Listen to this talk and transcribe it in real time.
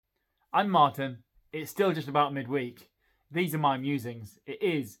I'm Martyn. It's still just about midweek. These are my musings. It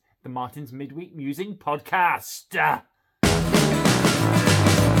is the Martyn's Midweek Musing Podcast.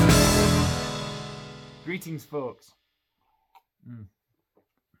 Greetings, folks.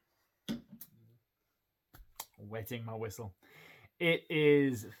 Wetting my whistle. It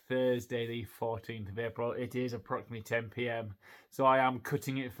is Thursday, the 14th of April. It is approximately 10 p.m. So I am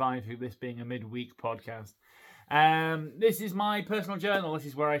cutting it fine for this being a midweek podcast. This is my personal journal. This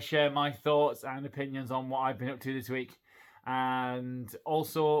is where I share my thoughts and opinions on what I've been up to this week, and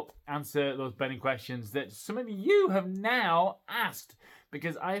also answer those burning questions that some of you have now asked,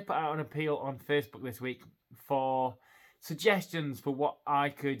 because I put out an appeal on Facebook this week for suggestions for what I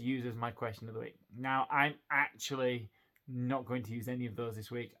could use as my question of the week. Now, I'm actually not going to use any of those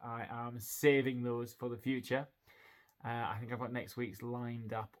this week. I am saving those for the future. I think I've got next week's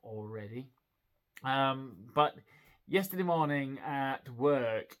lined up already. But yesterday morning at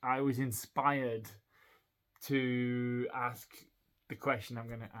work, I was inspired to ask the question I'm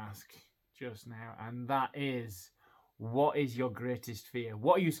going to ask just now, and that is, what is your greatest fear?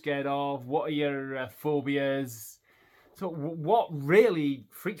 What are you scared of? What are your phobias? So what really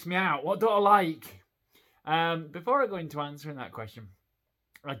freaks me out? What don't I like? Before I go into answering that question,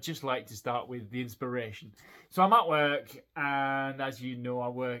 I'd just like to start with the inspiration. So I'm at work, and as you know,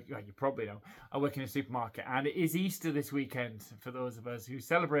 you probably know, I work in a supermarket, and it is Easter this weekend for those of us who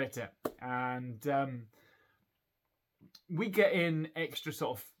celebrate it. And we get in extra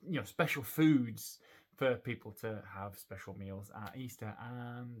sort of, special foods for people to have special meals at Easter.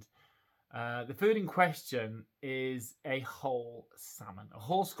 And the food in question is a whole salmon, a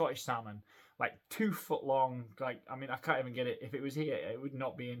whole Scottish salmon, like 2 foot long. I can't even get it. If it was here, it would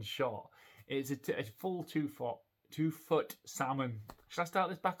not be in shot. It's a full 2 foot salmon. Should I start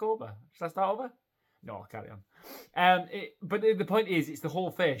this back over? Should I start over? No, I'll carry on. But the point is, it's the whole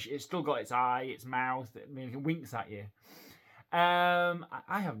fish. It's still got its eye, its mouth. It winks at you. I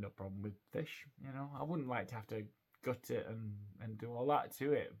have no problem with fish. I wouldn't like to have to gut it and do all that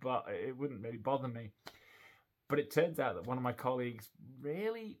to it, but it wouldn't really bother me. But it turns out that one of my colleagues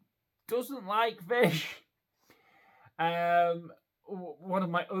really doesn't like fish. One of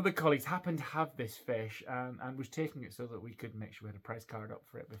my other colleagues happened to have this fish and was taking it so that we could make sure we had a price card up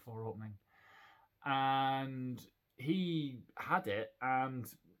for it before opening. And he had it, and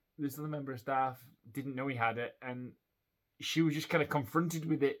this other member of staff didn't know he had it, and she was just kind of confronted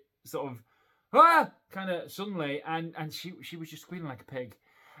with it sort of kind of suddenly, and she was just squealing like a pig.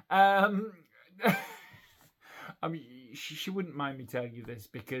 She wouldn't mind me telling you this,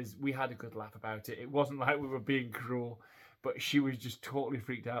 because we had a good laugh about it. It wasn't like we were being cruel, but she was just totally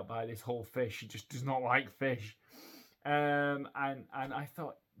freaked out by this whole fish. She just does not like fish. And I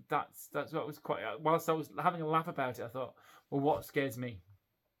thought that's what was quite. Whilst I was having a laugh about it, I thought, well, what scares me?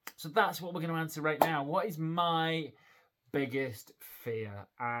 So that's what we're going to answer right now. What is my biggest fear?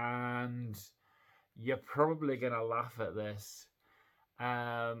 And you're probably going to laugh at this.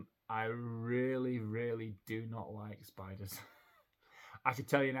 I really, really do not like spiders. I can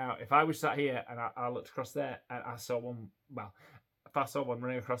tell you now, if I was sat here and I looked across there and I saw one, if I saw one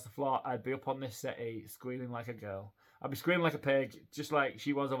running across the floor, I'd be up on this settee squealing like a girl. I'd be squealing like a pig, just like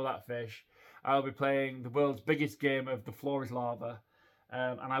she was over that fish. I'll be playing the world's biggest game of the floor is lava,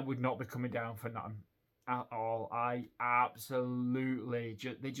 and I would not be coming down for nothing at all. I absolutely,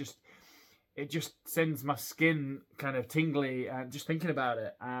 it just sends my skin kind of tingly just thinking about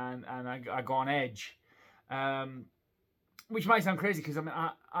it, and I go on edge, which might sound crazy, because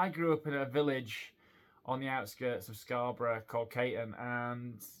I grew up in a village on the outskirts of Scarborough called Caton,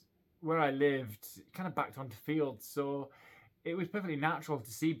 and where I lived kind of backed onto fields, so it was perfectly natural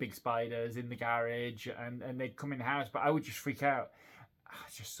to see big spiders in the garage, and they'd come in the house, but I would just freak out. I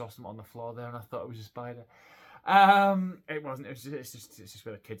just saw something on the floor there, and I thought it was a spider. It wasn't. It's just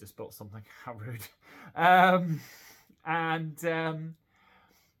where the kids have spilt something. How rude.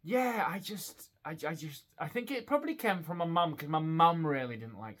 Yeah, I think it probably came from my mum, because my mum really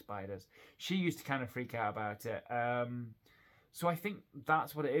didn't like spiders. She used to kind of freak out about it. So I think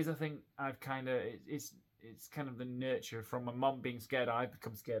that's what it is. I think I've kind of it's kind of the nurture from my mum being scared. I've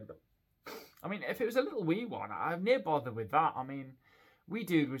become scared of it. If it was a little wee one, I've never bothered with that. Wee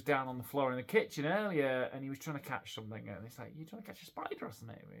dude was down on the floor in the kitchen earlier, and he was trying to catch something, and it's like, you trying to catch a spider or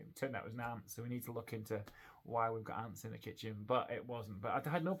something? It turned out it was an ant, so we need to look into why we've got ants in the kitchen, but it wasn't. But I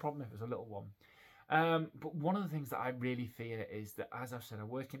had no problem if it was a little one. But one of the things that I really fear is that, as I've said, I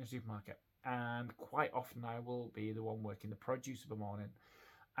work in a supermarket, and quite often I will be the one working the produce of the morning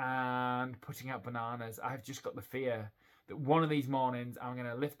and putting out bananas. I've just got the fear that one of these mornings I'm going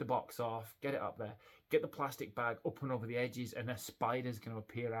to lift the box off, get it up there, get the plastic bag up and over the edges, and a spider's going to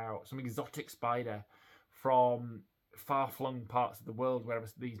appear out, some exotic spider from far-flung parts of the world wherever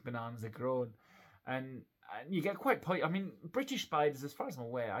these bananas are grown. And you get quite... I mean, British spiders, as far as I'm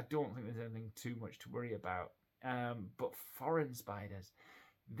aware, I don't think there's anything too much to worry about. But foreign spiders,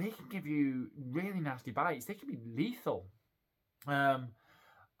 they can give you really nasty bites. They can be lethal. I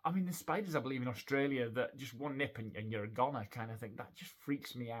mean, the spiders, I believe, in Australia that just one nip and you're a goner kind of thing. That just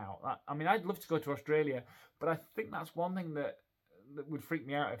freaks me out. I mean, I'd love to go to Australia, but I think that's one thing that would freak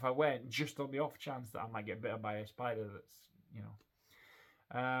me out if I went, just on the off chance that I might get bitten by a spider that's, you know...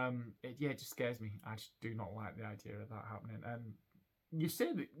 it just scares me. I just do not like the idea of that happening. And you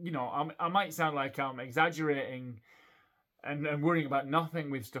say that, you know, I might sound like I'm exaggerating and worrying about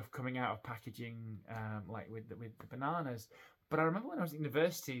nothing with stuff coming out of packaging, like with the bananas. But I remember when I was at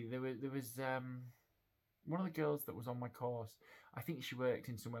university, there was one of the girls that was on my course. I think she worked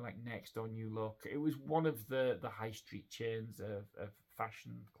in somewhere like Next or New Look. It was one of the high street chains of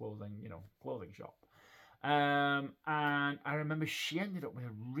fashion clothing, you know, clothing shop. And I remember she ended up with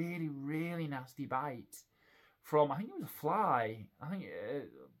a really, really nasty bite from, I think it was a fly. I think,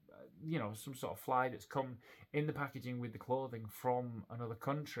 you know, some sort of fly that's come in the packaging with the clothing from another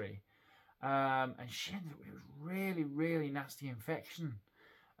country. And she ended up with a really, really nasty infection.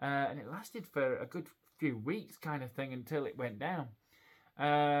 And it lasted for a good few weeks kind of thing until it went down.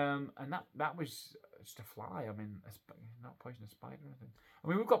 And that was just a fly. I mean, not a poisonous spider or anything. I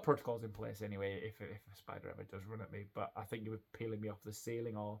mean, we've got protocols in place anyway if a spider ever does run at me. But I think it would peeling me off the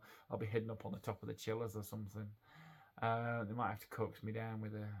ceiling, or I'll be hidden up on the top of the chillers or something. They might have to coax me down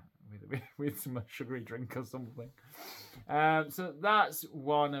with some sugary drink or something. So that's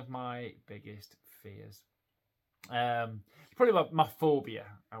one of my biggest fears. Probably my phobia,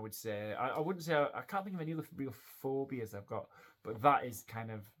 I would say. I wouldn't say I can't think of any other real phobias I've got, but that is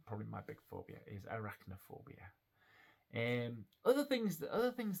kind of probably my big phobia is arachnophobia. Other things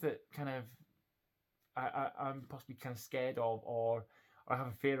that kind of I'm possibly kind of scared of or have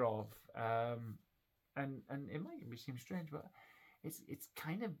a fear of. And it might seem strange, but it's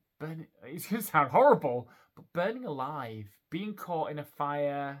kind of burning. It's going to sound horrible, but burning alive, being caught in a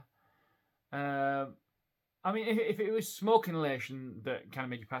fire. I mean, if it was smoke inhalation that kind of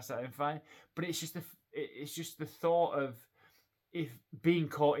made you pass out, then fine. But it's just the thought of if being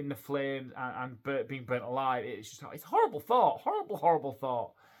caught in the flames and being burnt alive. It's a horrible thought, horrible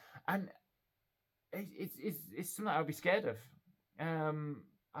thought, and it's something I'd be scared of.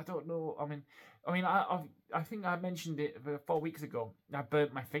 I don't know. I mean, I think I mentioned it 4 weeks ago. I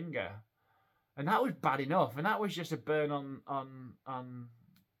burnt my finger, and that was bad enough. And that was just a burn on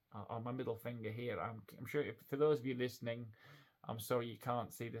my middle finger here. I'm sure for those of you listening, I'm sorry you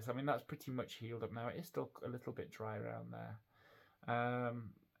can't see this. I mean, that's pretty much healed up now. It is still a little bit dry around there.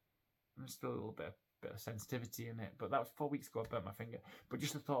 There's still a little bit of sensitivity in it. But that was 4 weeks ago. I burnt my finger. But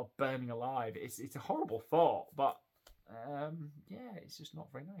just the thought of burning alive, it's a horrible thought. But yeah, it's just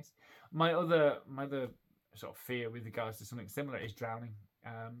not very nice. My other sort of fear with regards to something similar is drowning,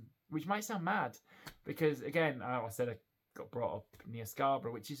 which might sound mad because again, I said I got brought up near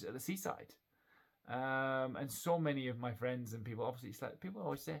Scarborough, which is at the seaside, and so many of my friends and people, obviously, it's like people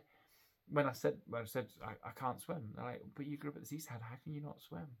always say when I said I can't swim, they're like, but you grew up at the seaside, how can you not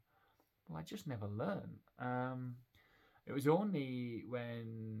swim? Well, I just never learned. It was only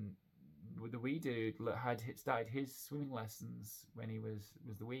when the wee dude had started his swimming lessons when he was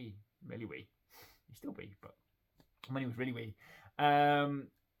the wee, really wee. He's still wee, but when he was really wee, I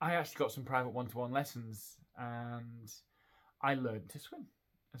actually got some private one-to-one lessons, and I learned to swim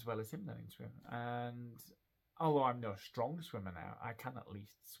as well as him learning to swim. And although I'm no strong swimmer now, I can at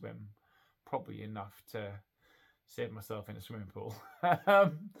least swim probably enough to save myself in a swimming pool.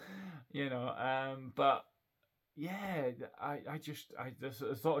 But yeah, I just the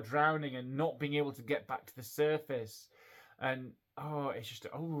thought of drowning and not being able to get back to the surface, and it just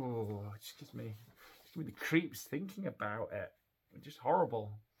gives me the creeps thinking about it. It's just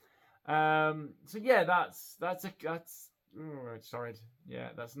horrible. So yeah, that's sorry. Yeah,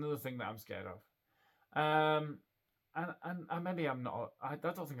 that's another thing that I'm scared of. And maybe I'm not. I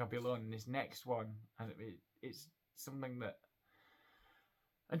don't think I'll be alone in this next one, and it's something that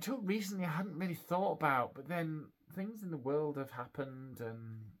until recently I hadn't really thought about, but then things in the world have happened,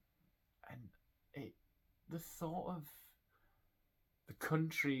 and the thought of the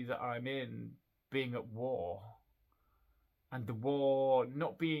country that I'm in being at war, and the war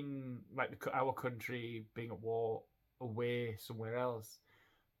not being like our country being at war away somewhere else,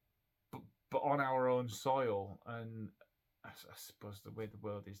 but on our own soil, and I suppose the way the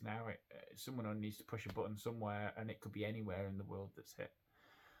world is now, someone only needs to push a button somewhere, and it could be anywhere in the world that's hit.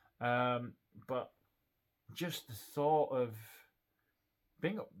 But just the thought of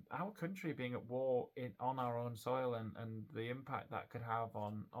our country being at war on our own soil, and the impact that could have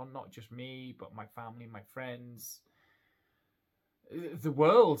on not just me, but my family, my friends, the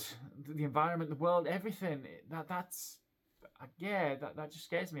world, the environment, the world, everything. That just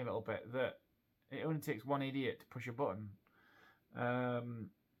scares me a little bit. That it only takes one idiot to push a button, and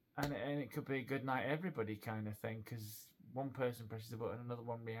it could be good night everybody kind of thing, because one person presses a button, another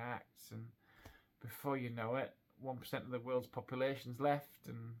one reacts, and before you know it, 1% of the world's population's left.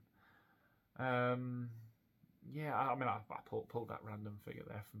 And I pulled that random figure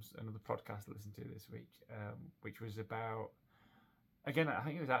there from another podcast I listened to this week, which was about, again, I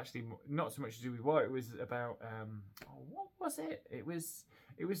think it was actually not so much to do with war. It was about what was it? It was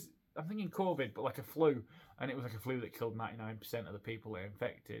I'm thinking COVID, but like a flu, and it was like a flu that killed 99% of the people that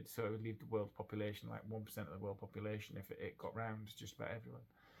infected. So it would leave the world's population like 1% of the world population if it got round just about everyone.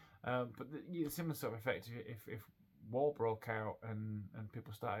 But the similar sort of effect if war broke out and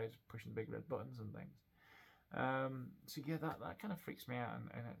people started pushing big red buttons and things. So yeah, that kind of freaks me out, and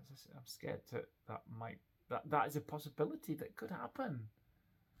I'm scared that is a possibility that could happen.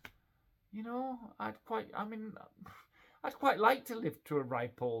 You know, I'd quite like to live to a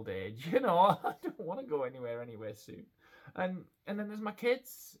ripe old age. You know, I don't want to go anywhere soon. And then there's my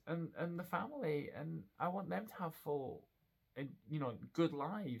kids and the family, and I want them to have full, good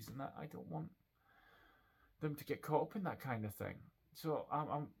lives, and I don't want them to get caught up in that kind of thing. So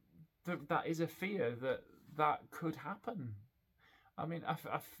that is a fear that could happen. I mean,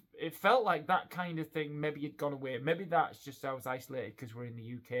 it felt like that kind of thing maybe had gone away. Maybe that's just I was isolated because we're in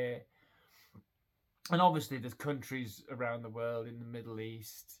the UK. And obviously there's countries around the world, in the Middle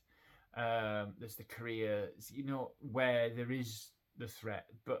East, there's the Koreas, where there is the threat.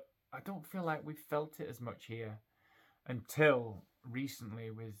 But I don't feel like we've felt it as much here until recently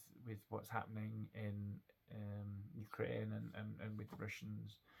with what's happening in Ukraine and with the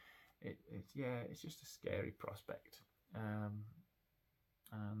Russians. It's just a scary prospect.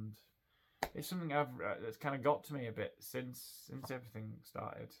 And it's something that's kind of got to me a bit since everything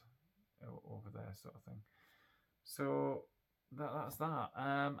started over there, sort of thing. So that's that.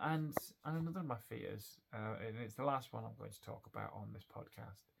 And another of my fears, and it's the last one I'm going to talk about on this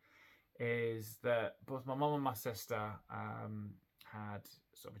podcast, is that both my mum and my sister had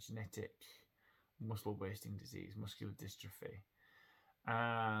sort of a genetic muscle wasting disease, muscular dystrophy,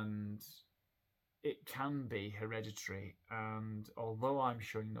 and it can be hereditary. And although I'm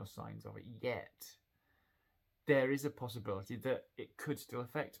showing no signs of it yet, there is a possibility that it could still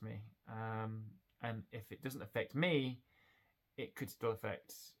affect me. And if it doesn't affect me, it could still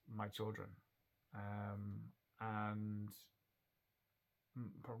affect my children. And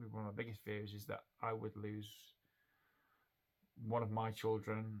probably one of my biggest fears is that I would lose one of my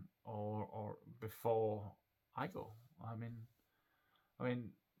children or before I go. I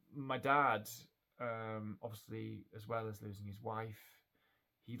mean, my dad, obviously, as well as losing his wife,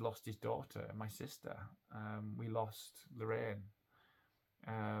 he lost his daughter and my sister. We lost Lorraine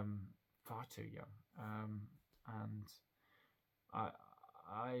far too young. And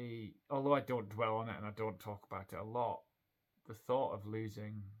I, although I don't dwell on it and I don't talk about it a lot, the thought of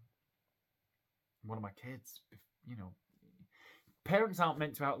losing one of my kids, parents aren't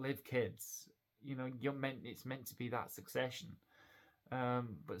meant to outlive kids. It's meant to be that succession.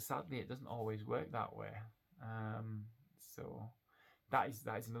 But sadly, it doesn't always work that way. So that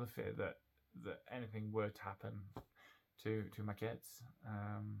is another fear, that anything were to happen to my kids,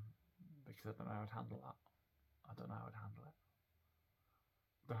 because I don't know how I'd handle that. I don't know how I'd handle it.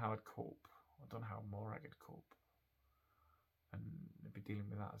 I don't know how I'd cope. I don't know how more I could cope, and I'd be dealing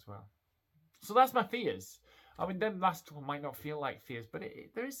with that as well. So that's my fears. I mean, them last one might not feel like fears, but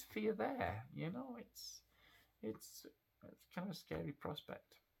there is fear there. It's kind of a scary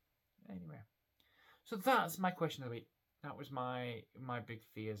prospect. Anyway, so that's my question of the week. That was my big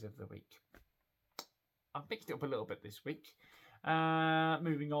fears of the week. I've mixed it up a little bit this week.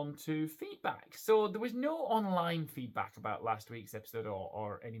 Moving on to feedback. So there was no online feedback about last week's episode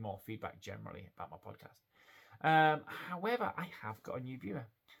or any more feedback generally about my podcast. However, I have got a new viewer.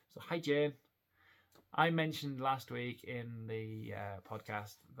 So hi Jane. I mentioned last week in the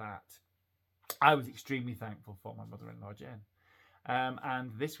podcast that I was extremely thankful for my mother-in-law Jane.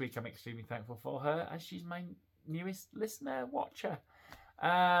 And this week I'm extremely thankful for her, as she's my newest listener watcher.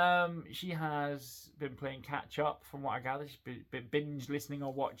 She has been playing catch up, from what I gather. She's been binge listening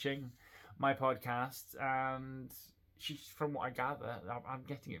or watching my podcasts, and she's, from what I gather, I'm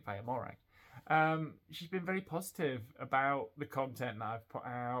getting it via Morag. She's been very positive about the content that I've put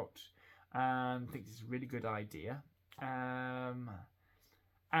out and thinks it's a really good idea.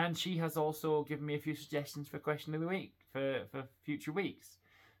 And she has also given me a few suggestions for question of the week for future weeks.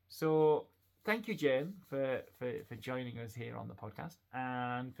 So thank you, Jane, for joining us here on the podcast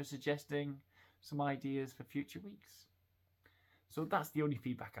and for suggesting some ideas for future weeks. So that's the only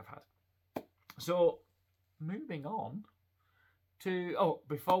feedback I've had. So moving on to,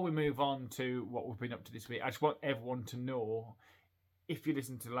 before we move on to what we've been up to this week, I just want everyone to know, if you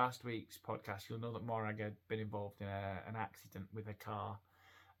listen to last week's podcast, you'll know that Morag had been involved in an accident with a car.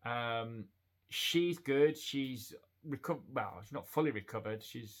 She's good. She's recovered. Well, she's not fully recovered.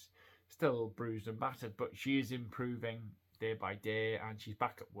 She's still bruised and battered, but she is improving day by day, and she's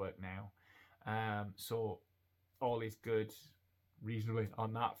back at work now. So all is good, reasonably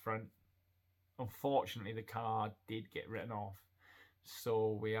on that front. Unfortunately, the car did get written off,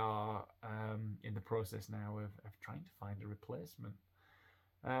 so we are in the process now of trying to find a replacement,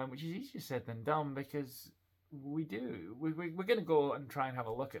 which is easier said than done, because we're going to go and try and have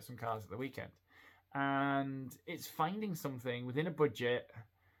a look at some cars at the weekend, and it's finding something within a budget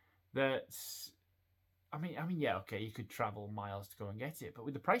that's, I mean, yeah, okay, you could travel miles to go and get it, but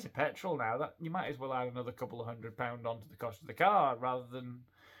with the price of petrol now, that you might as well add another couple of £100 onto the cost of the car rather than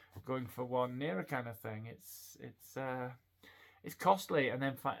going for one nearer kind of thing. It's costly, and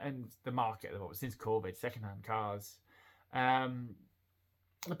then and the market at the moment, since COVID, secondhand cars,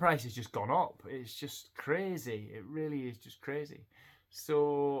 the price has just gone up. It's just crazy. It really is just crazy.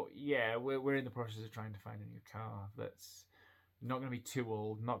 So yeah, we're in the process of trying to find a new car that's not going to be too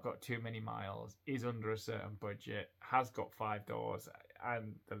old, not got too many miles, is under a certain budget, has got 5 doors,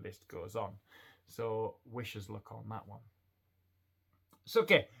 and the list goes on. So wish us luck on that one. So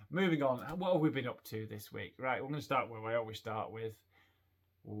okay, moving on. What have we been up to this week? Right, we're going to start where I always start with.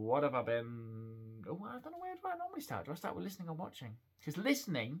 What have I been? Oh, I don't know, where do I normally start? Do I start with listening or watching? Because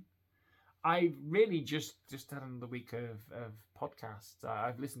listening, I've really just had another week of podcasts.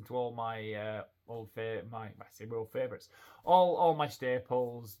 I've listened to all my old favourites, all my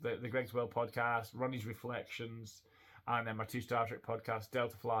staples, the Greg's World podcast, Ronnie's Reflections, and then my 2 Star Trek podcasts,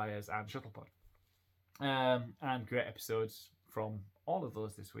 Delta Flyers and Shuttlepod. And great episodes from all of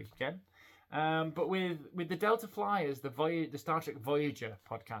those this week again. But with the Delta Flyers, the Star Trek Voyager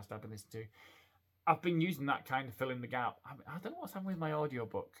podcast I've been listening to, I've been using that kind of fill in the gap. I don't know what's happening with my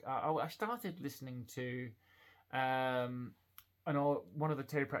audiobook. I started listening to one of the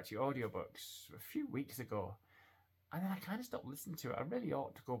Terry Pratchett audiobooks a few weeks ago, and then I kind of stopped listening to it. I really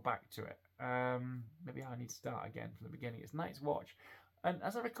ought to go back to it. Maybe I need to start again from the beginning. It's Night's Watch. And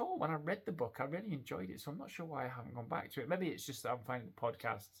as I recall, when I read the book, I really enjoyed it. So I'm not sure why I haven't gone back to it. Maybe it's just that I'm finding the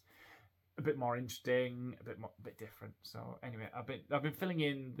podcasts a bit more interesting, a bit different. So anyway, I've been filling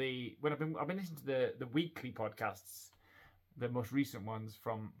in I've been listening to the weekly podcasts, the most recent ones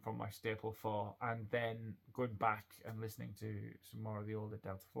from my staple 4, and then going back and listening to some more of the older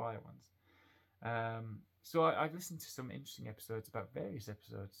Delta Flyer ones. So I've listened to some interesting episodes about various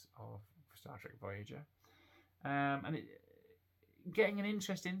episodes of Star Trek Voyager, and getting an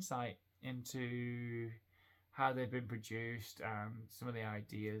insight into how they've been produced and some of the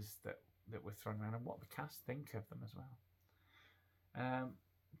ideas that were thrown around and what the cast think of them as well.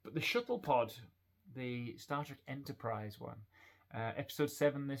 But the Shuttle Pod, the Star Trek Enterprise one, episode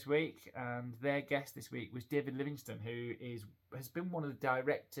 7 this week, and their guest this week was David Livingston, who has been one of the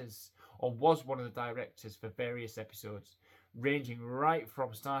directors, or was one of the directors for various episodes, ranging right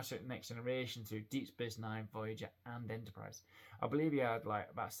from Star Trek Next Generation to Deep Space Nine, Voyager, and Enterprise. I believe he had like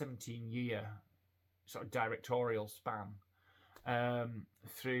about a 17-year sort of directorial span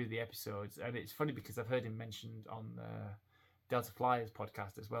through the episodes, and it's funny because I've heard him mentioned on the Delta Flyers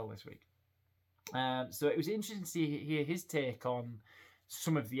podcast as well this week. So it was interesting to hear his take on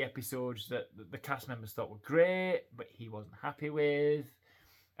some of the episodes that the cast members thought were great, but he wasn't happy with.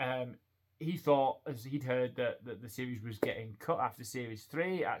 He thought, as he'd heard, that the series was getting cut after series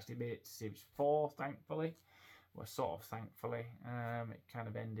 3. It actually made it to series 4, thankfully. Well, sort of thankfully. It kind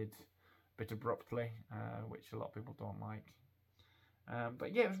of ended a bit abruptly, which a lot of people don't like.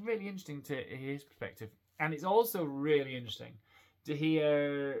 But yeah, it was really interesting to hear his perspective. And it's also really interesting to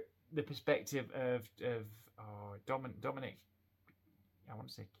hear the perspective of Dominic, I want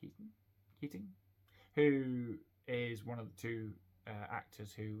to say Keating, who is one of the 2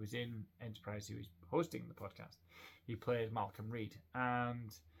 actors who was in Enterprise, who was hosting the podcast. He plays Malcolm Reed,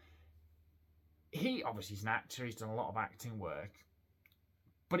 and he obviously is an actor. He's done a lot of acting work,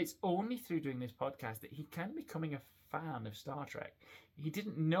 but it's only through doing this podcast that he kind of becoming a fan of Star Trek. He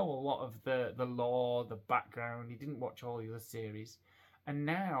didn't know a lot of the lore, the background. He didn't watch all the other series And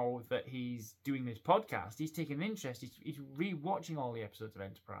now that he's doing this podcast, he's taking an interest. He's re-watching all the episodes of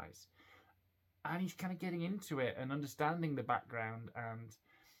Enterprise, and he's kind of getting into it and understanding the background. And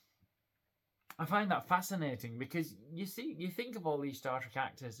I find that fascinating because you think of all these Star Trek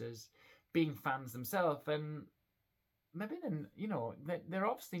actors as being fans themselves, and maybe then they're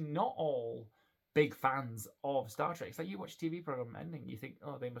obviously not all big fans of Star Trek. It's like you watch a TV program ending, you think,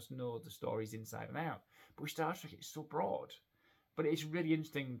 oh, they must know the stories inside and out. But with Star Trek, it's so broad. But it's really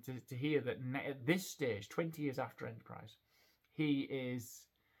interesting to hear that at this stage, 20 years after Enterprise, he is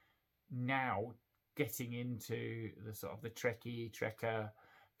now getting into the sort of the Trekker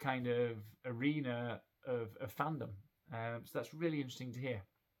kind of arena of fandom. So that's really interesting to hear.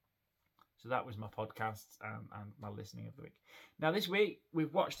 So that was my podcast and my listening of the week. Now this week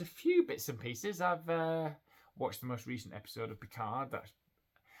we've watched a few bits and pieces. I've watched the most recent episode of Picard.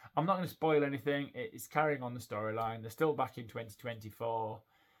 I'm not going to spoil anything. It's carrying on the storyline. They're still back in 2024.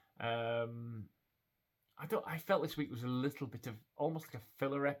 I felt this week was a little bit of almost like a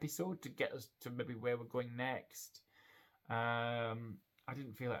filler episode to get us to maybe where we're going next. I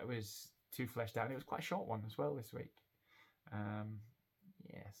didn't feel like it was too fleshed out. And it was quite a short one as well this week.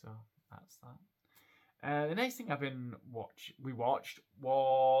 So that's that. The next thing we watched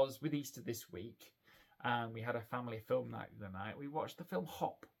was with Easter this week, and we had a family film night the other night. We watched the film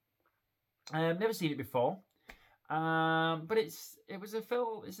Hop. I've never seen it before, but it's an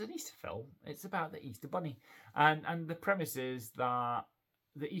Easter film. It's about the Easter Bunny, and the premise is that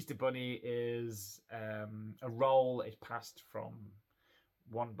the Easter Bunny is a role is passed from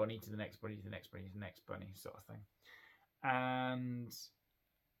one bunny to the next bunny to the next bunny to the next bunny sort of thing, and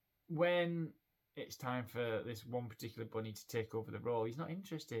when it's time for this one particular bunny to take over the role, he's not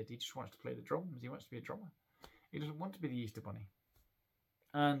interested. He just wants to play the drums. He wants to be a drummer. He doesn't want to be the Easter Bunny.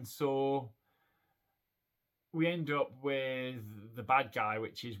 And so we end up with the bad guy,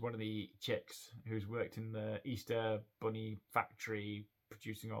 which is one of the chicks who's worked in the Easter Bunny factory,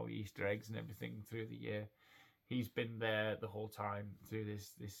 producing all the Easter eggs and everything through the year. He's been there the whole time through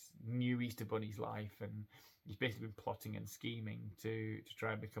this new Easter Bunny's life, and he's basically been plotting and scheming to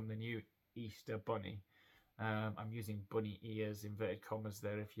try and become the new Easter Bunny. I'm using bunny ears, inverted commas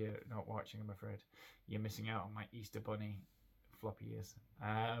there. If you're not watching, I'm afraid you're missing out on my Easter Bunny floppy ears.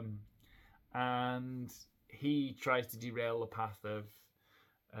 And he tries to derail the path of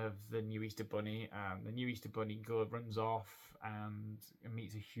the new Easter Bunny, and the new Easter Bunny runs off and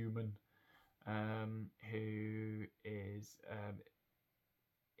meets a human who is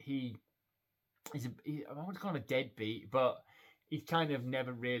I want to call him a deadbeat, but he's kind of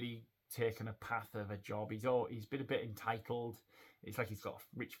never really taken a path of a job. He's been a bit entitled. It's like he's got a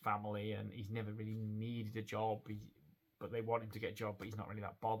rich family and he's never really needed a job. But they want him to get a job, but he's not really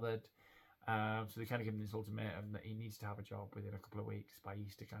that bothered. So they kind of give him this ultimatum that he needs to have a job within a couple of weeks by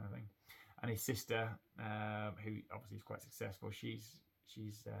Easter kind of thing. And his sister, who obviously is quite successful, she's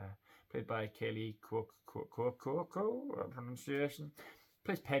played by Kaylee Cuoco, pronunciation.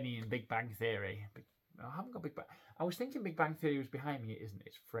 Plays Penny in Big Bang Theory. I haven't got Big Bang. I was thinking Big Bang Theory was behind me. It isn't.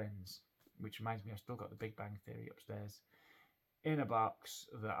 It's Friends, which reminds me I've still got the Big Bang Theory upstairs in a box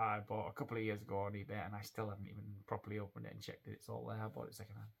that I bought a couple of years ago on eBay, and I still haven't even properly opened it and checked that it's all there. I bought it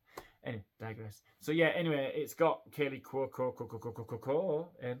second hand. Anyway, digress. So yeah, anyway, it's got Kaylee Cuoco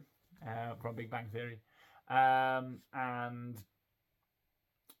in from Big Bang Theory, and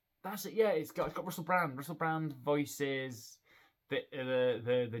that's it. Yeah, it's got Russell Brand. Russell Brand voices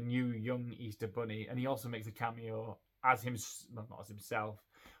the new young Easter Bunny, and he also makes a cameo as not as himself,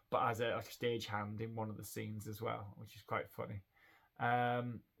 but as a stagehand in one of the scenes as well, which is quite funny.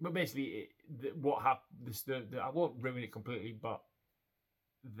 But basically, what happens? I won't ruin it completely, but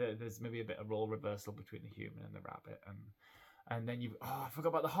there's maybe a bit of role reversal between the human and the rabbit, and then I forgot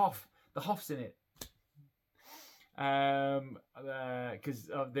about the Hoff. The Hoff's in it. Because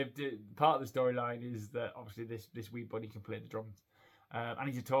part of the storyline is that obviously this wee bunny can play the drums, and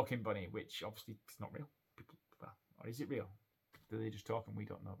he's a talking bunny, which obviously is not real. Or is it real? Do they just talk and we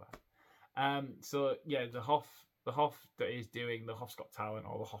don't know about? So yeah, the Hoff that is doing the Hoff's Got Talent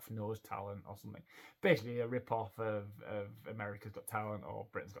or the Hoff Knows Talent or something, basically a rip off of America's Got Talent or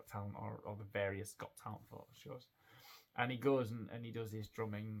Britain's Got Talent or the various Got Talent shows, and he goes and he does his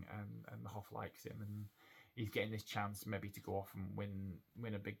drumming, and the Hoff likes him, and he's getting this chance maybe to go off and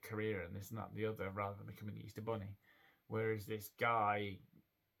win a big career and this and that and the other, rather than becoming the Easter Bunny. Whereas this guy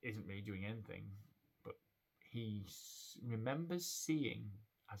isn't really doing anything, but he remembers seeing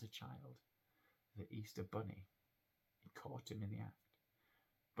as a child the Easter Bunny. It caught him in the act,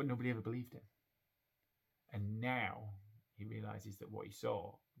 but nobody ever believed him. And now he realizes that what he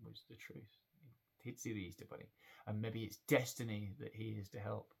saw was the truth. he'd see the Easter Bunny, and maybe it's destiny that he is to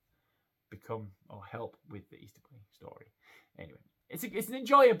help become or help with the Easter Bunny story. Anyway, it's an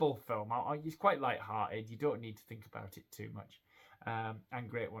enjoyable film. It's quite light-hearted. You don't need to think about it too much, and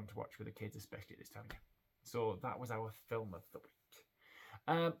great one to watch with the kids, especially this time of year. So that was our film of the week.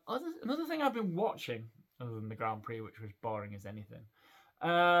 Another thing I've been watching, other than the Grand Prix, which was boring as anything.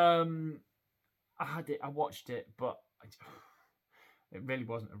 I watched it, but it really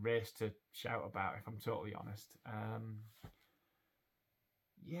wasn't a race to shout about, if I'm totally honest. I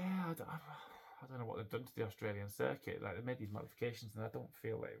don't know what they've done to the Australian circuit. Like, they made these modifications, and I don't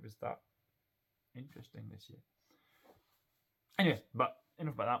feel like it was that interesting this year. Anyway, but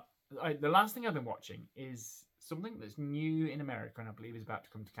enough about that. The last thing I've been watching is something that's new in America, and I believe is about to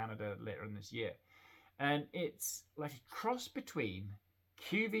come to Canada later in this year. And it's like a cross between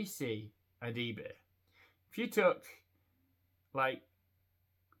QVC and eBay. If you took like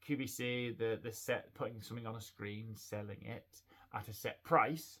QVC, the set, putting something on a screen, selling it at a set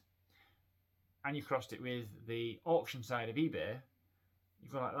price, and you crossed it with the auction side of eBay, you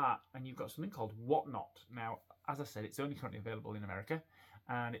go like that, and you've got something called Whatnot. Now, as I said, it's only currently available in America,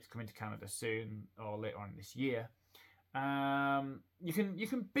 and it's coming to Canada soon or later on this year. You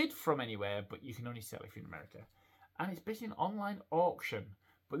can bid from anywhere, but you can only sell if you're in America. And it's basically an online auction,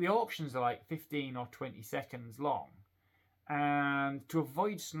 but the auctions are like 15 or 20 seconds long. And to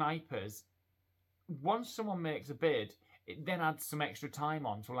avoid snipers, once someone makes a bid, it then adds some extra time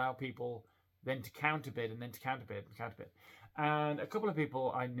on to allow people then to counterbid and then to counterbid and counterbid. And a couple of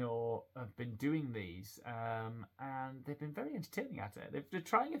people I know have been doing these, and they've been very entertaining at it. They're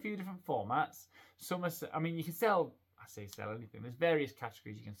trying a few different formats. Some are, you can sell, sell anything. There's various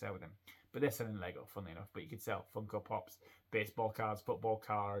categories you can sell with them, but they're selling Lego, funnily enough. But you could sell Funko Pops, baseball cards, football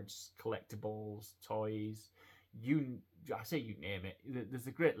cards, collectibles, toys. You name it. There's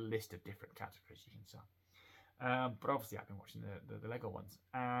a great list of different categories you can sell. But obviously, I've been watching the Lego ones,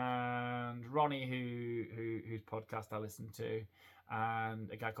 and Ronnie, whose podcast I listen to, and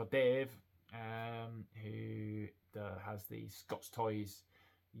a guy called Dave, who has the Scott's Toys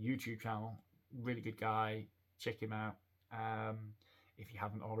YouTube channel. Really good guy. Check him out if you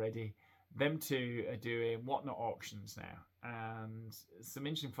haven't already. Them two are doing Whatnot auctions now, and some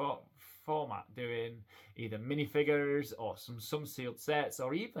interesting format, doing either minifigures or some sealed sets,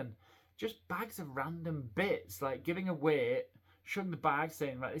 or even just bags of random bits, like giving away, showing the bag,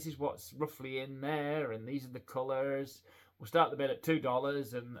 saying, right, this is what's roughly in there, and these are the colours. We'll start the bid at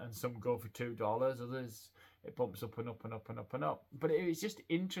 $2, and some go for $2. Others, it bumps up and up and up and up and up. But it was just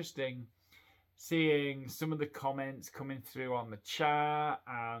interesting seeing some of the comments coming through on the chat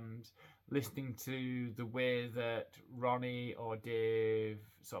and listening to the way that Ronnie or Dave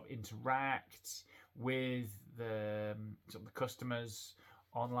sort of interact with the sort of the customers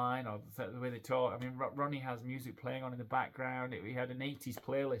online, or the way they talk. Ronnie has music playing on in the background. We had an 80s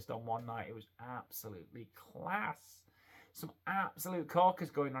playlist on one night. It was absolutely class. Some absolute corkers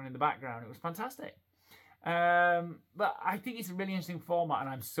going on in the background. It was fantastic. But I think it's a really interesting format, and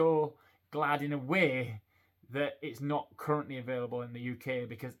I'm so glad in a way that it's not currently available in the UK,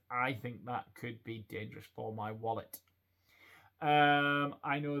 because I think that could be dangerous for my wallet.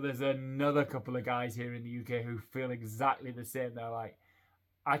 I know there's another couple of guys here in the UK who feel exactly the same. They're like,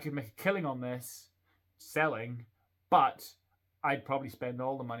 I could make a killing on this selling, but I'd probably spend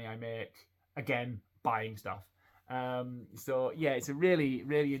all the money I make again buying stuff. So yeah, it's a really,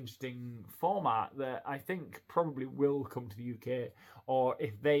 really interesting format that I think probably will come to the UK, or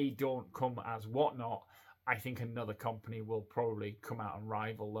if they don't come as Whatnot, I think another company will probably come out and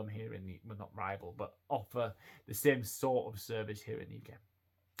rival them here in the, well, not rival, but offer the same sort of service here in the UK.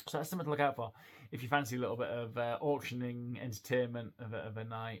 So that's something to look out for if you fancy a little bit of auctioning entertainment of a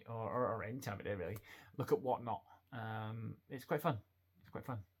night, or any time of day, really. Look at Whatnot. It's quite fun.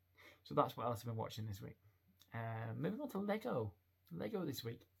 So that's what else I've been watching this week. Moving on to Lego. Lego this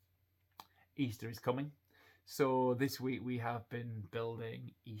week. Easter is coming. So this week we have been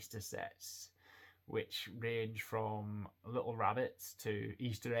building Easter sets, which range from little rabbits to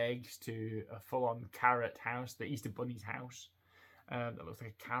Easter eggs to a full-on carrot house, the Easter Bunny's house. That looks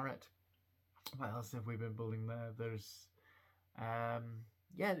like a carrot. What else have we been building there? There's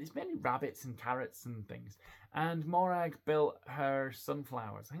it's mainly rabbits and carrots and things. And Morag built her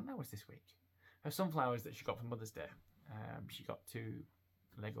sunflowers. I think that was this week. Her sunflowers that she got for Mother's Day. She got 2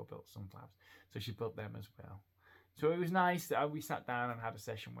 Lego built sunflowers, so she built them as well. So it was nice that we sat down and had a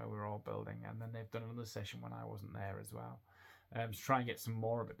session where we were all building, and then they've done another session when I wasn't there as well. To try and get some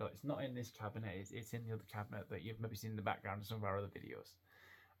more of it built. It's not in this cabinet, it's in the other cabinet that you've maybe seen in the background of some of our other videos.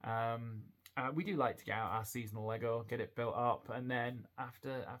 We do like to get out our seasonal Lego, get it built up, and then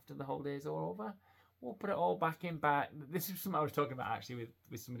after the holidays are over, we'll put it all back in back. This is something I was talking about actually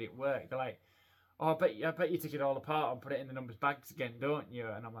with somebody at work. They're like, oh, I bet you take it all apart and put it in the numbers bags again, don't you?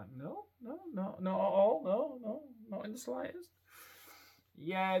 And I'm like, no, not at all. No, not in the slightest.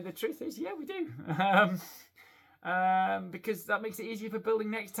 Yeah, the truth is, yeah, we do. Because that makes it easier for building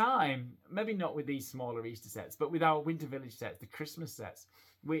next time. Maybe not with these smaller Easter sets, but with our Winter Village sets, the Christmas sets,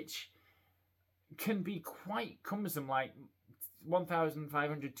 which can be quite cumbersome, like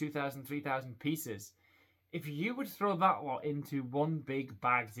 1,500, 2,000, 3,000 pieces. If you would throw that lot into one big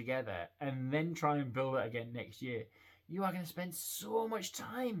bag together and then try and build it again next year, you are going to spend so much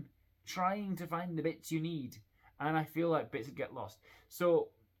time trying to find the bits you need. And I feel like bits get lost. So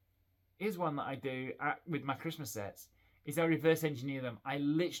here's one that I do with my Christmas sets, is I reverse engineer them. I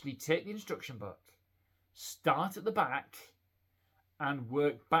literally take the instruction book, start at the back, and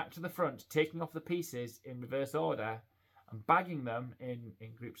work back to the front, taking off the pieces in reverse order and bagging them in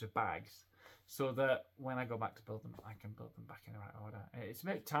groups of bags, so that when I go back to build them, I can build them back in the right order. It's a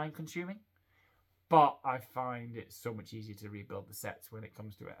bit time consuming, but I find it so much easier to rebuild the sets when it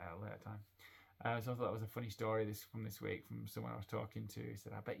comes to it at a later time. So I thought that was a funny story from this week from someone I was talking to. He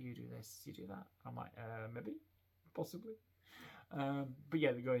said, I bet you do this, you do that. I'm like, maybe, possibly. But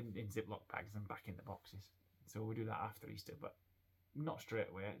yeah, they go in Ziploc bags and back in the boxes. So we'll do that after Easter, but not straight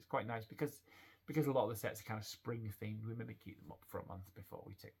away. It's quite nice because a lot of the sets are kind of spring themed. We maybe keep them up for a month before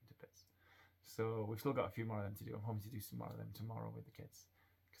we take them to bits. So we've still got a few more of them to do. I'm hoping to do some more of them tomorrow with the kids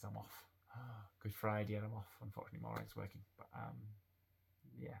because I'm off. Good Friday and I'm off. Unfortunately, Maureen's working, but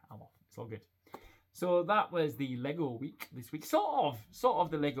yeah, I'm off. It's all good. So that was the Lego week this week. Sort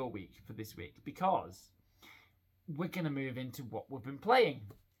of the Lego week for this week, because we're going to move into what we've been playing.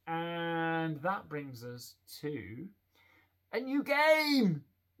 And that brings us to a new game.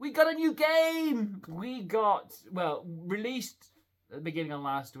 We got a new game. Released at the beginning of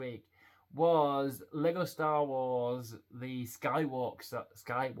last week was Lego Star Wars, the Skywalker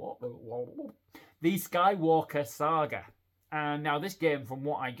Saga. And now this game, from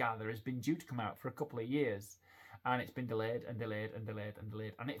what I gather, has been due to come out for a couple of years. And it's been delayed and delayed and delayed and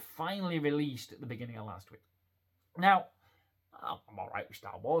delayed. And it finally released at the beginning of last week. Now, I'm alright with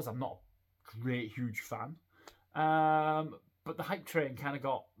Star Wars. I'm not a great, huge fan. But the hype train kind of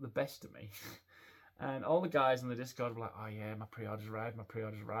got the best of me. And all the guys on the Discord were like, oh yeah, my pre-order's arrived,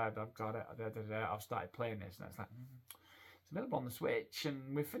 I've got it, I've started playing this. And it's like, it's available on the Switch,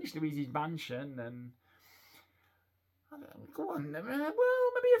 and we've finished Luigi's Mansion, and go on, well,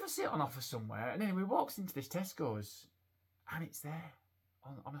 maybe if I see it on offer somewhere. And anyway, we walked into this Tesco's, and it's there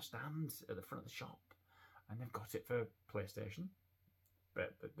on a stand at the front of the shop, and they've got it for PlayStation,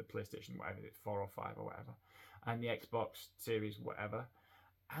 but the PlayStation, whatever, it's 4 or 5 or whatever, and the Xbox Series, whatever,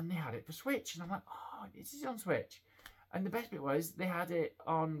 and they had it for Switch, and I'm like, oh, this is on Switch. And the best bit was they had it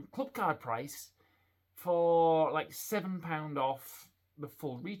on club card price for like £7 off the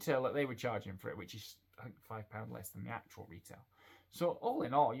full retail that they were charging for it, which is I think £5 less than the actual retail. So all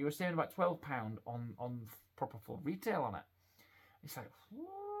in all, you were saving about £12 on proper full retail on it. It's like,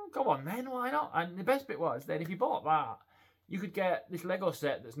 go on then, why not? And the best bit was then if you bought that, you could get this Lego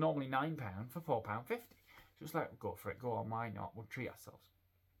set that's normally £9 for £4.50. So it's like, go for it, go on, why not? We'll treat ourselves.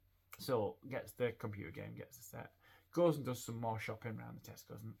 So gets the computer game, gets the set, goes and does some more shopping around the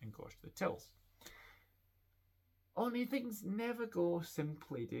Tesco's and goes to the tills. Only things never go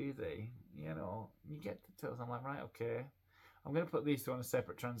simply, do they? You know, you get the tills, I'm like, right, okay, I'm going to put these two on a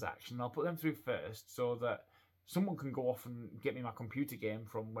separate transaction. I'll put them through first so that someone can go off and get me my computer game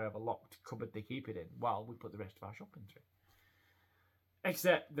from wherever locked cupboard they keep it in while we put the rest of our shopping through.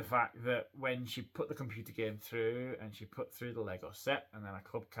 Except the fact that when she put the computer game through and she put through the Lego set and then a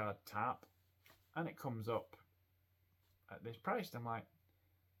club card tap, and it comes up at this price, I'm like,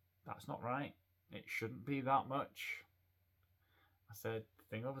 that's not right. It shouldn't be that much. I said, the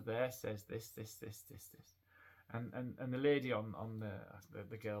thing over there says this. And the lady on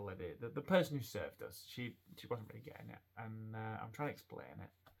the girl lady, the person who served us, she wasn't really getting it. And I'm trying to explain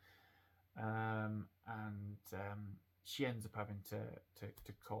it. She ends up having to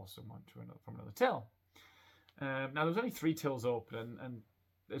call someone from another till. Now there was only 3 tills open, and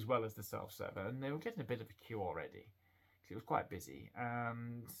as well as the self-server, and they were getting a bit of a queue already because it was quite busy,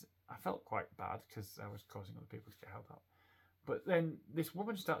 and I felt quite bad because I was causing other people to get held up. But then this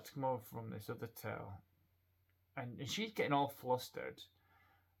woman started to come over from this other till, and she's getting all flustered,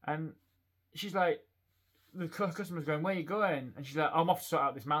 and she's like, the customer's going, where are you going? And she's like, I'm off to sort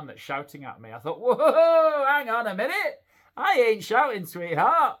out this man that's shouting at me. I thought, whoa, hang on a minute. I ain't shouting,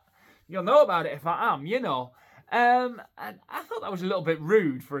 sweetheart. You'll know about it if I am, you know. And I thought that was a little bit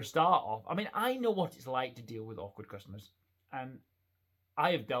rude for a start off. I mean, I know what it's like to deal with awkward customers. And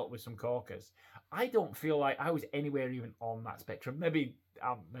I have dealt with some corkers. I don't feel like I was anywhere even on that spectrum. Maybe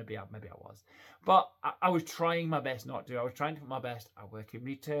I was, but I was trying my best not to. I was trying to put my best. I work in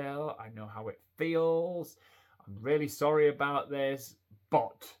retail. I know how it feels. I'm really sorry about this,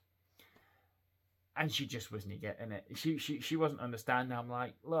 but. And she just wasn't getting it. She wasn't understanding. I'm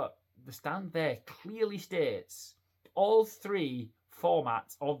like, look, the stand there clearly states all 3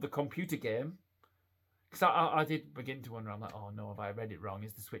 formats of the computer game. Because I did begin to wonder. I'm like, oh no, have I read it wrong?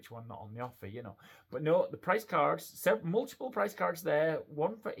 Is the Switch one not on the offer? But no, the price cards, multiple price cards there,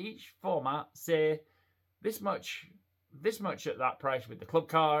 one for each format, say this much at that price with the club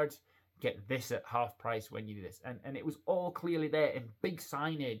card. Get this at half price when you do this, and it was all clearly there in big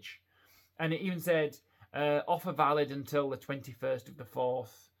signage. And it even said, offer valid until the 21st of the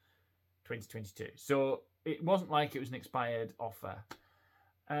 4th, 2022. So it wasn't like it was an expired offer.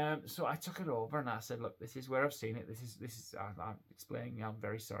 So I took it over and I said, look, this is where I've seen it. This is I'm explaining, I'm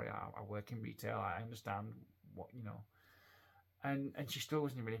very sorry. I work in retail. I understand what, And she still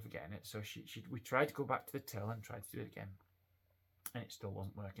wasn't really forgetting it. So we tried to go back to the till and tried to do it again. And it still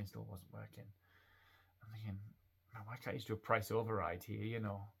wasn't working, I'm thinking, man, why can't you just do a price override here,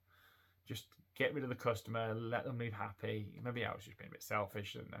 Just get rid of the customer, let them leave happy. Maybe I was just being a bit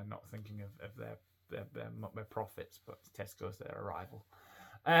selfish and not thinking of their profits, but Tesco's their arrival.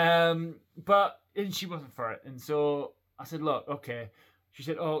 And she wasn't for it. And so I said, look, okay. She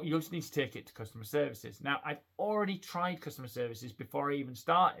said, oh, you'll just need to take it to customer services. Now, I'd already tried customer services before I even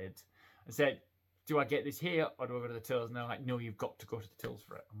started. I said, do I get this here or do I go to the tills? And they're like, no, you've got to go to the tills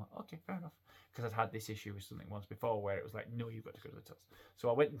for it. I'm like, okay, fair enough. Because I'd had this issue with something once before where it was like, no, you've got to go to the tills. So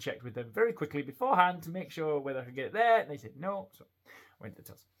I went and checked with them very quickly beforehand to make sure whether I could get it there. And they said no. So I went to the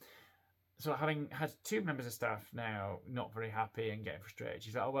tills. So having had 2 members of staff now not very happy and getting frustrated,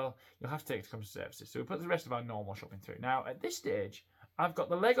 she's like, oh, well, you'll have to take it to customer services. So we put the rest of our normal shopping through. Now, at this stage, I've got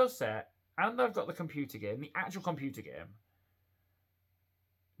the Lego set and I've got the computer game, the actual computer game,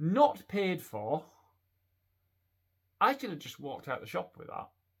 not paid for. I could have just walked out the shop with that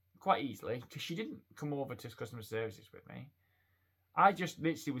quite easily because she didn't come over to customer services with me. I just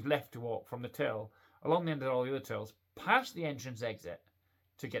literally was left to walk from the till along the end of all the other tills past the entrance exit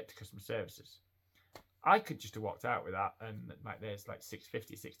to get to customer services. I could just have walked out with that and like there's like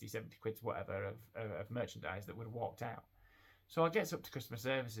 650, 60, 70 quid, whatever of merchandise that would have walked out. So I get up to customer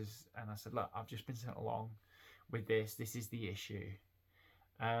services and I said, look, I've just been sent along with this. This is the issue.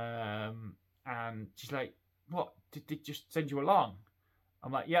 And she's like, what? Did they just send you along?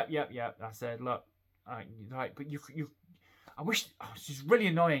 I'm like, yep. I said, look, but you I wish, this is really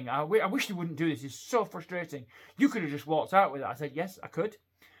annoying. I wish you wouldn't do this. It's so frustrating. You could have just walked out with it. I said, yes, I could.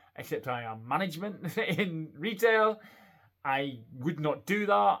 Except I am management in retail. I would not do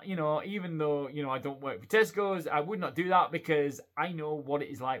that, even though, I don't work for Tesco's. I would not do that because I know what it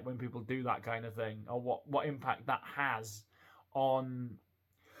is like when people do that kind of thing or what impact that has on,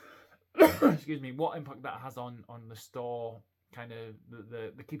 excuse me, what impact that has on the store, kind of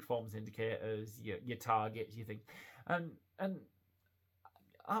the key performance indicators, your targets, you think. And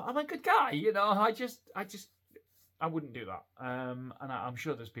I'm a good guy, I wouldn't do that. And I'm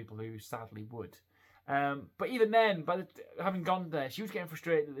sure there's people who sadly would. But even then, having gone there, she was getting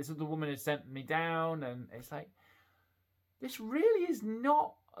frustrated that this other woman had sent me down, and it's like, this really is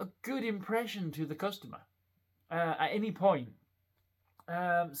not a good impression to the customer at any point.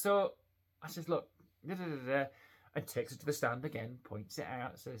 So I says, look, and takes her to the stand again, points it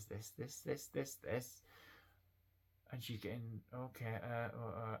out, says this. And she's getting, okay,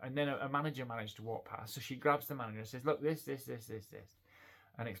 and then a manager managed to walk past. So she grabs the manager and says, look, this.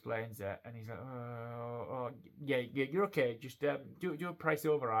 And explains it. And he's like, yeah, you're okay. Just do a price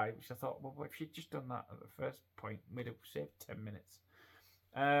override. Which I thought, well, if she'd just done that at the first point, we'd have saved 10 minutes.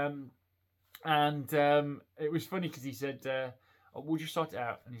 It was funny because he said, we'll just sort it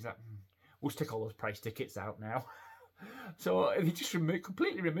out. And he's like, we'll just take all those price tickets out now. So he just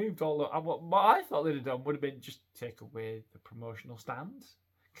completely removed all what I thought they'd have done would have been just take away the promotional stands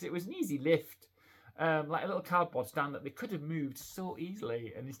because it was an easy lift, like a little cardboard stand that they could have moved so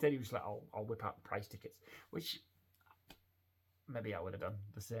easily, and instead he was like, I'll whip out the price tickets, which maybe I would have done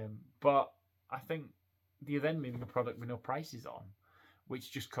the same, but I think they're then leaving a product with no prices on,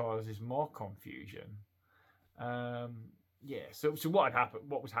 which just causes more confusion. Yeah, so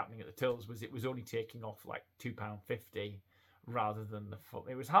what was happening at the tills was it was only taking off like £2.50 rather than the full.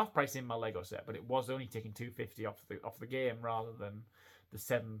 It was half price in my Lego set, but it was only taking £2.50 off the game rather than the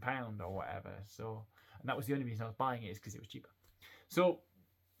 £7 or whatever. So, and that was the only reason I was buying it, is because it was cheaper. So,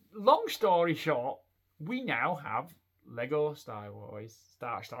 long story short, we now have Lego Star Wars,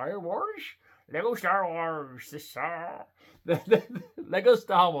 Lego Star Wars, the Lego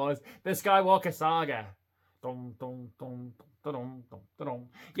Star Wars, the Skywalker Saga. Dum, dum, dum, dum, dum, dum, dum.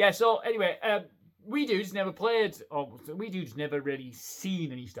 Yeah, so anyway, Wee Dude's never played, or Wee Dude's never really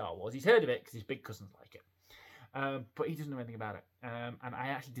seen any Star Wars. He's heard of it because his big cousins like it. But he doesn't know anything about it. And I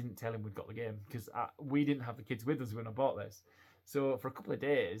actually didn't tell him we'd got the game because we didn't have the kids with us when I bought this. So for a couple of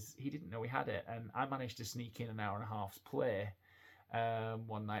days, he didn't know we had it. And I managed to sneak in an hour and a half's play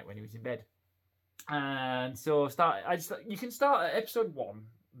one night when he was in bed. And so you can start at episode 1,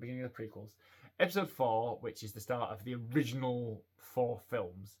 beginning of the prequels. Episode 4, which is the start of the original 4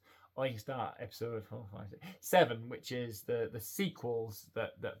 films. Or you can start episode 7, which is the sequels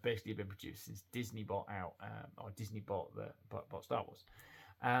that basically have been produced since Disney bought out, or Disney bought Star Wars.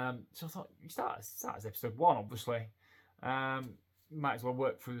 So I thought you start as episode 1, obviously. Might as well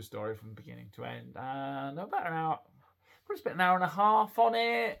work through the story from beginning to end. And about an hour, probably spent an hour and a half on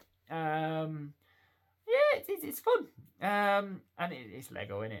it. Yeah, it's fun. And it's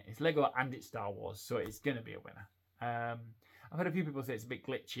Lego, innit? It's Lego and it's Star Wars, so it's going to be a winner. I've heard a few people say it's a bit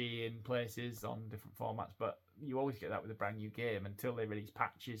glitchy in places on different formats, but you always get that with a brand new game until they release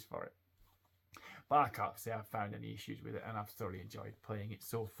patches for it. But I can't say I've found any issues with it, and I've thoroughly enjoyed playing it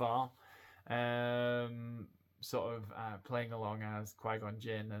so far. Playing along as Qui-Gon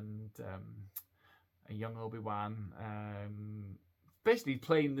Jinn and a young Obi-Wan, basically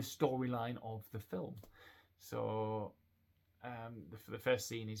playing the storyline of the film. So the first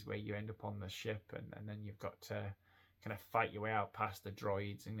scene is where you end up on the ship, and then you've got to kind of fight your way out past the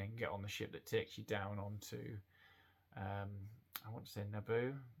droids and then get on the ship that takes you down onto, I want to say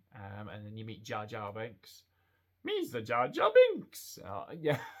Naboo, and then you meet Jar Jar Binks. Me's the Jar Jar Binks.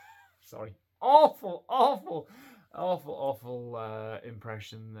 Yeah, sorry. Awful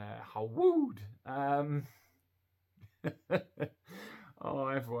impression there. How wooed. Oh,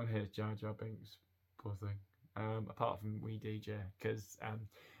 everyone hates Jar Jar Binks. Poor thing. Apart from Wee DJ, because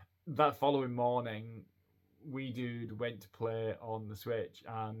that following morning, Wee Dude went to play on the Switch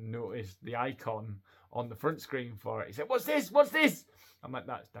and noticed the icon on the front screen for it. He said, "What's this? What's this?" I'm like,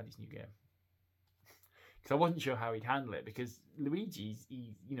 "That's Daddy's new game." Because I wasn't sure how he'd handle it, because Luigi's,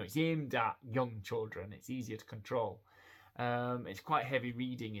 it's aimed at young children. It's easier to control. It's quite heavy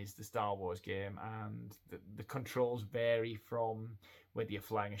reading is the Star Wars game, and the controls vary from whether you're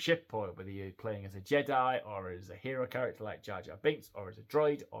flying a ship or whether you're playing as a Jedi or as a hero character like Jar Jar Binks or as a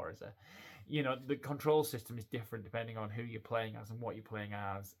droid or as a, the control system is different depending on who you're playing as and what you're playing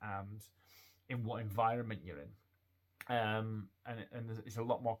as and in what environment you're in. And it's a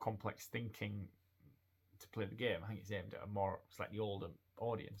lot more complex thinking to play the game. I think it's aimed at a more slightly older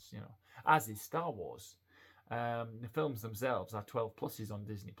audience, as is Star Wars. The films themselves are 12 pluses on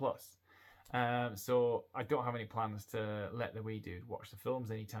Disney Plus. So I don't have any plans to let the Wee Dude watch the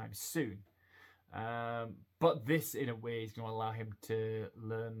films anytime soon. But this, in a way, is going to allow him to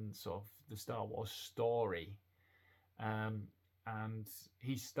learn sort of the Star Wars story. And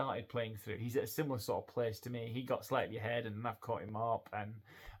he started playing through. He's at a similar sort of place to me. He got slightly ahead, and I've caught him up. And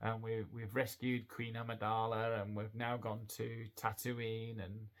we've rescued Queen Amidala, and we've now gone to Tatooine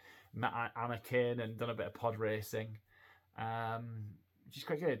and met Anakin and done a bit of pod racing, which is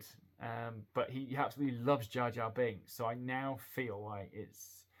quite good. But he absolutely loves Jar Jar Binks, so I now feel like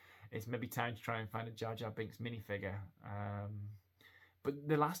it's maybe time to try and find a Jar Jar Binks minifigure. But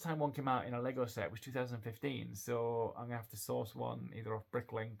the last time one came out in a Lego set was 2015, so I'm gonna have to source one either off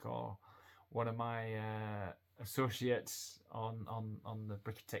Bricklink or one of my associates on the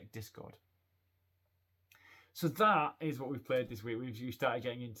Brickatech Discord. So that is what we've played this week. We started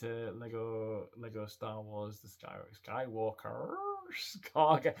getting into Lego Star Wars, the Skywalker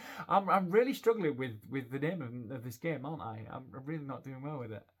Saga. I'm really struggling with the name of this game, aren't I? I'm really not doing well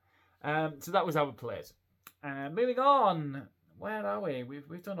with it. So that was how we played. Moving on, where are we?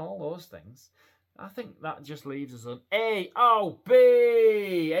 We've done all those things. I think that just leaves us on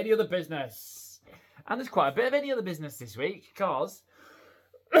AOB. Any other business? And there's quite a bit of any other business this week because,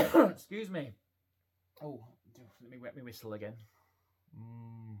 excuse me. Oh, let me wet my whistle again.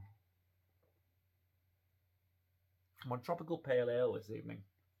 I'm on Tropical Pale Ale this evening.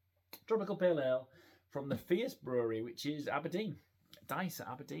 Tropical Pale Ale from the Fierce Brewery, which is Aberdeen. Dice at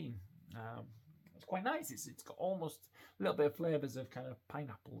Aberdeen. It's quite nice. It's got almost a little bit of flavours of kind of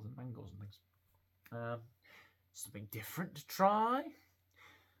pineapples and mangoes and things. Something different to try.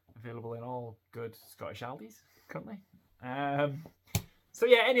 Available in all good Scottish Aldi's currently. So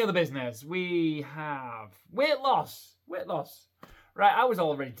yeah, any other business? We have weight loss. Right, I was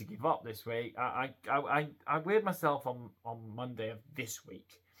all ready to give up this week. I weighed myself on Monday of this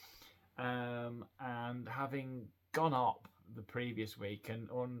week, and having gone up the previous week and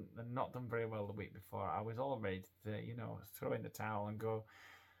not done very well the week before, I was all ready to, throw in the towel and go,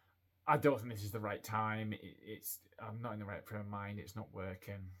 I don't think this is the right time. I'm not in the right frame of mind. It's not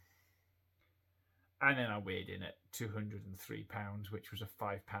working. And then I weighed in at £203, which was a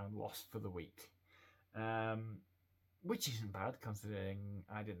 £5 loss for the week, which isn't bad considering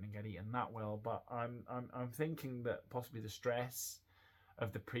I didn't think I'd eaten that well. But I'm thinking that possibly the stress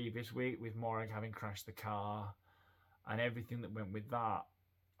of the previous week with Morag having crashed the car and everything that went with that,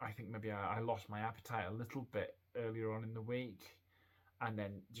 I think maybe I lost my appetite a little bit earlier on in the week, and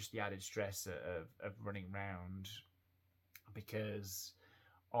then just the added stress of running round because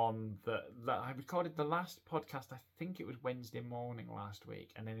I recorded the last podcast, I think it was Wednesday morning last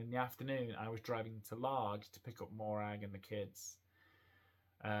week, and then in the afternoon I was driving to Largs to pick up Morag and the kids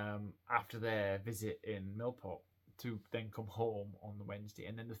after their visit in Millport to then come home on the Wednesday.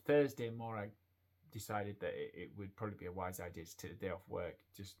 And then the Thursday Morag decided that it would probably be a wise idea to take the day off work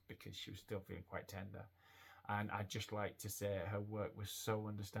just because she was still feeling quite tender. And I'd just like to say her work was so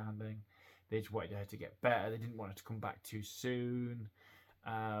understanding. They just wanted her to get better. They didn't want her to come back too soon.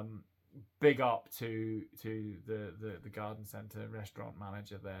 Big up to the garden centre restaurant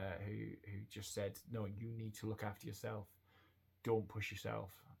manager there who just said, no, you need to look after yourself. Don't push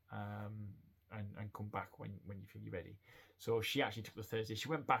yourself, and come back when you feel you're ready. So she actually took the Thursday. She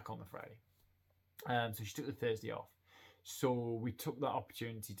went back on the Friday. So she took the Thursday off. So we took that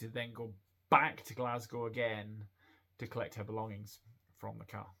opportunity to then go back to Glasgow again to collect her belongings from the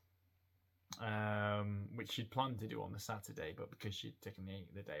car. Which she'd planned to do on the Saturday, but because she'd taken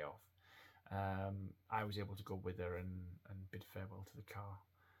the day off, I was able to go with her and bid farewell to the car,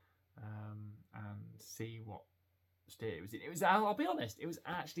 and see what state it was in. I'll be honest, it was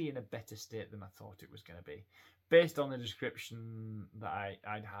actually in a better state than I thought it was going to be, based on the description that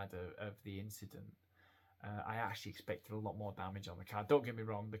I'd had of the incident. I actually expected a lot more damage on the car. Don't get me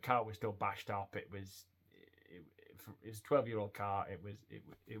wrong, the car was still bashed up. It was a 12-year-old car. It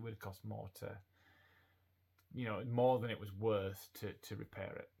would have cost more more than it was worth to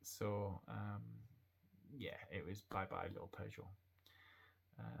repair it. So it was bye little Peugeot.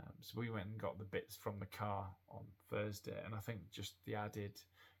 So we went and got the bits from the car on Thursday, and I think just the added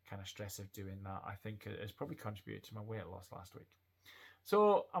kind of stress of doing that, I think, has probably contributed to my weight loss last week.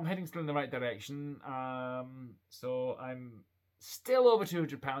 So I'm heading still in the right direction. So I'm still over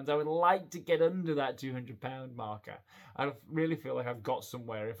 £200. I would like to get under that £200 marker. I really feel like I've got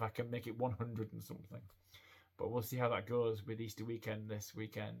somewhere if I can make it 100 and something. But we'll see how that goes with Easter weekend this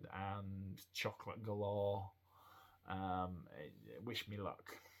weekend and chocolate galore. Wish me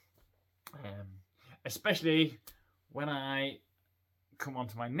luck. Especially when I come on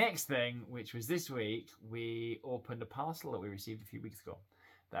to my next thing, which was this week. We opened a parcel that we received a few weeks ago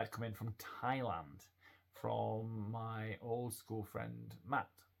that had come in from Thailand from my old school friend Matt,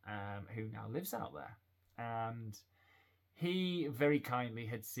 who now lives out there. And he very kindly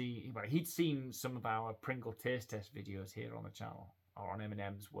he'd seen some of our Pringle taste test videos here on the channel, or on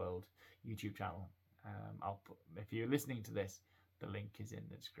M&M's World YouTube channel. I'll put, if you're listening to this, the link is in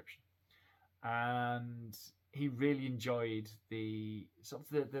the description. And he really enjoyed the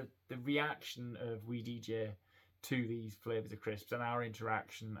reaction of WeDJ to these flavors of crisps and our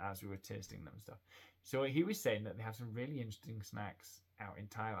interaction as we were tasting them and stuff. So he was saying that they have some really interesting snacks out in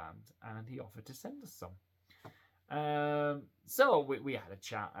Thailand, and he offered to send us some. So we had a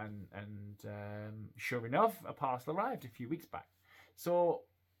chat, and sure enough, a parcel arrived a few weeks back. So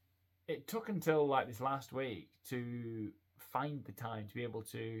it took until like this last week to find the time to be able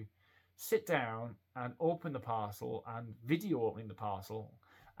to sit down and open the parcel and video opening the parcel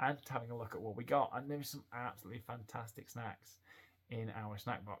and having a look at what we got. And there's some absolutely fantastic snacks in our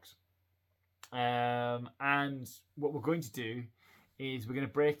snack box. And what we're going to do is we're going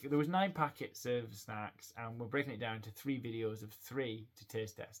to break, there was 9 packets of snacks, and we're breaking it down to 3 videos of 3 to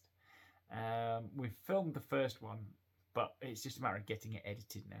taste test. We've filmed the first one, but it's just a matter of getting it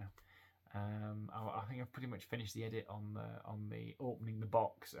edited now. I think I've pretty much finished the edit on the opening the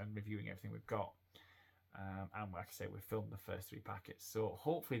box and reviewing everything we've got. And like I say, we've filmed the first 3 packets, so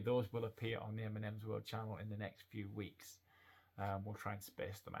hopefully those will appear on the M&M's World channel in the next few weeks. We'll try and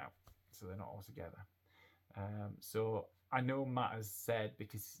space them out so they're not all together. So I know Matt has said,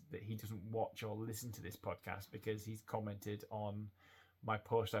 because that he doesn't watch or listen to this podcast, because he's commented on my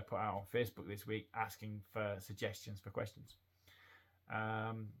post I put out on Facebook this week asking for suggestions for questions.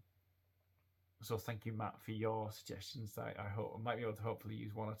 So thank you, Matt, for your suggestions. I hope I might be able to hopefully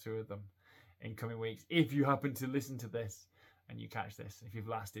use 1 or 2 of them in coming weeks, if you happen to listen to this and you catch this, if you've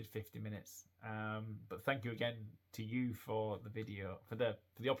lasted 50 minutes. But thank you again to you for the video, for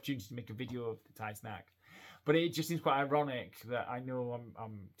the opportunity to make a video of the Thai snack. But it just seems quite ironic that I know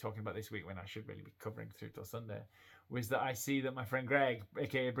I'm talking about this week when I should really be covering through till Sunday, was that I see that my friend Greg,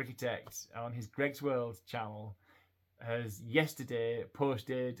 aka Brickitect, on his Greg's World channel, has yesterday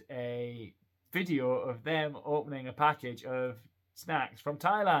posted a video of them opening a package of snacks from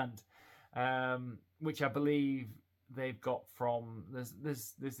Thailand, which I believe they've got from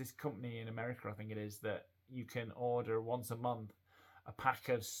there's this company in America, I think it is, that you can order once a month a pack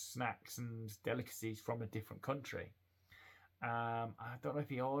of snacks and delicacies from a different country. I don't know if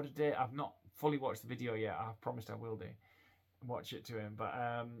he ordered it. I've not fully watched the video yet. I've promised I will do watch it to him. But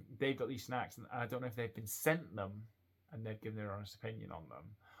they've got these snacks, and I don't know if they've been sent them and they've given their honest opinion on them,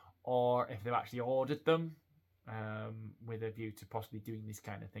 or if they've actually ordered them with a view to possibly doing this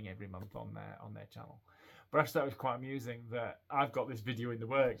kind of thing every month on their channel. But I just thought it was quite amusing that I've got this video in the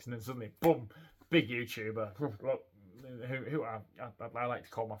works, and then suddenly, boom, big YouTuber, who I like to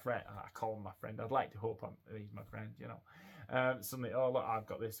call my friend. I call him my friend. I'd like to hope he's my friend, you know. Suddenly, oh look, I've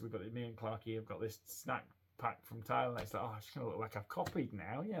got this. We've got me and Clarky have got this snack pack from Thailand. It's like, oh, it's gonna look like I've copied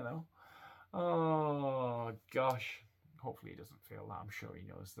now, you know. Oh gosh. Hopefully he doesn't feel that. I'm sure he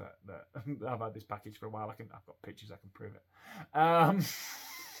knows that I've had this package for a while. I've got pictures, I can prove it.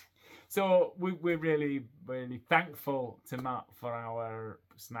 So we're really, really thankful to Matt for our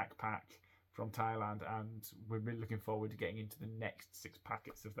snack pack from Thailand, and we're really looking forward to getting into the next 6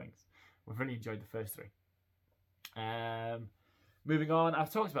 packets of things. We've really enjoyed the first 3. Moving on,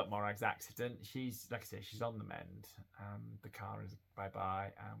 I've talked about Morag's accident. She's, like I say, she's on the mend. The car is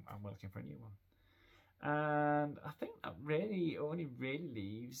bye-bye, and we're looking for a new one. And I think that really only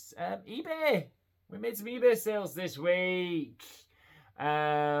leaves eBay. We made some eBay sales this week.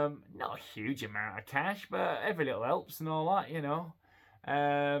 Not a huge amount of cash, but every little helps and all that, you know.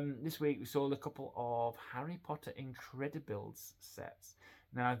 This week we sold a couple of Harry Potter Incredibles sets.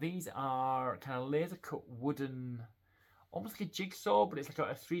 Now these are kind of laser cut wooden, almost like a jigsaw, but it's like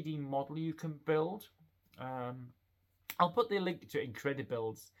a 3D model you can build. I'll put the link to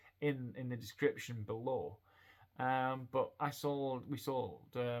Incredibles in the description below. But we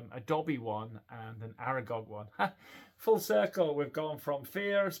sold a Dobby one and an Aragog one. Full circle, we've gone from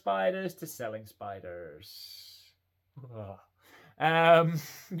fear of spiders to selling spiders.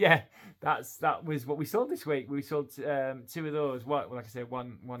 Yeah, that was what we sold this week. We sold 2 of those. Like I said,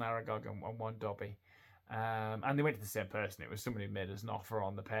 one Aragog and one Dobby. And they went to the same person. It was somebody who made us an offer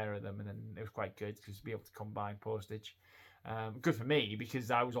on the pair of them, and then it was quite good because to be able to combine postage. Good for me because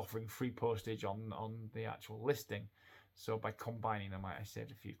I was offering free postage on the actual listing, so by combining them, I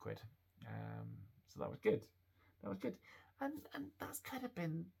saved a few quid. So that was good. And that's kind of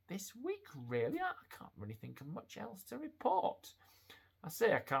been this week, really. I can't really think of much else to report. I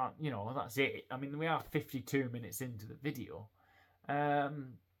say I can't, you know, that's it. I mean, we are 52 minutes into the video.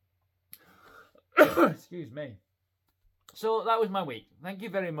 Excuse me. So that was my week. Thank you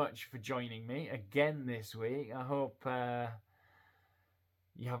very much for joining me again this week. I hope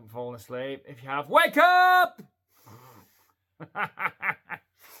you haven't fallen asleep. If you have, wake up!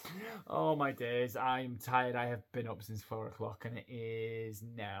 Oh my days, I'm tired. I have been up since 4 o'clock and it is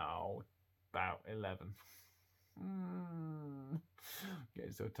now about 11.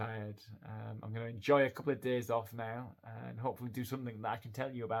 Getting so tired. I'm going to enjoy a couple of days off now and hopefully do something that I can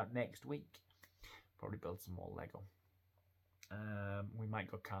tell you about next week. Probably build some more Lego. We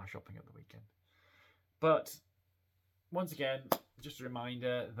might go car shopping at the weekend. But once again, just a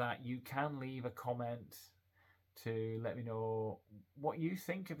reminder that you can leave a comment to let me know what you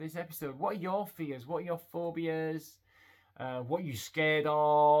think of this episode. What are your fears? What are your phobias? What are you scared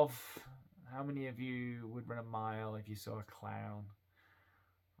of? How many of you would run a mile if you saw a clown?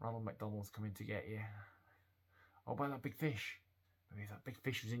 Ronald McDonald's coming to get you. Or about that big fish. Maybe if that big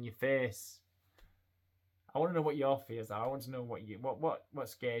fish was in your face. I want to know what your fears are. I want to know what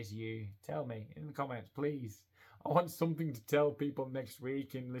scares you. Tell me in the comments, please. I want something to tell people next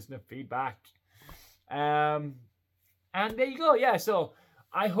week in listener feedback. And there you go. Yeah, so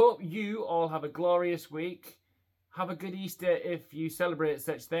I hope you all have a glorious week. Have a good Easter if you celebrate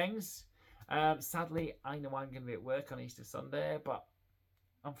such things. Sadly, I know I'm going to be at work on Easter Sunday, but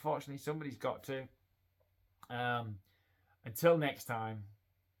unfortunately somebody's got to. Until next time,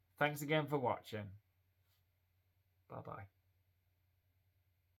 thanks again for watching. Bye-bye.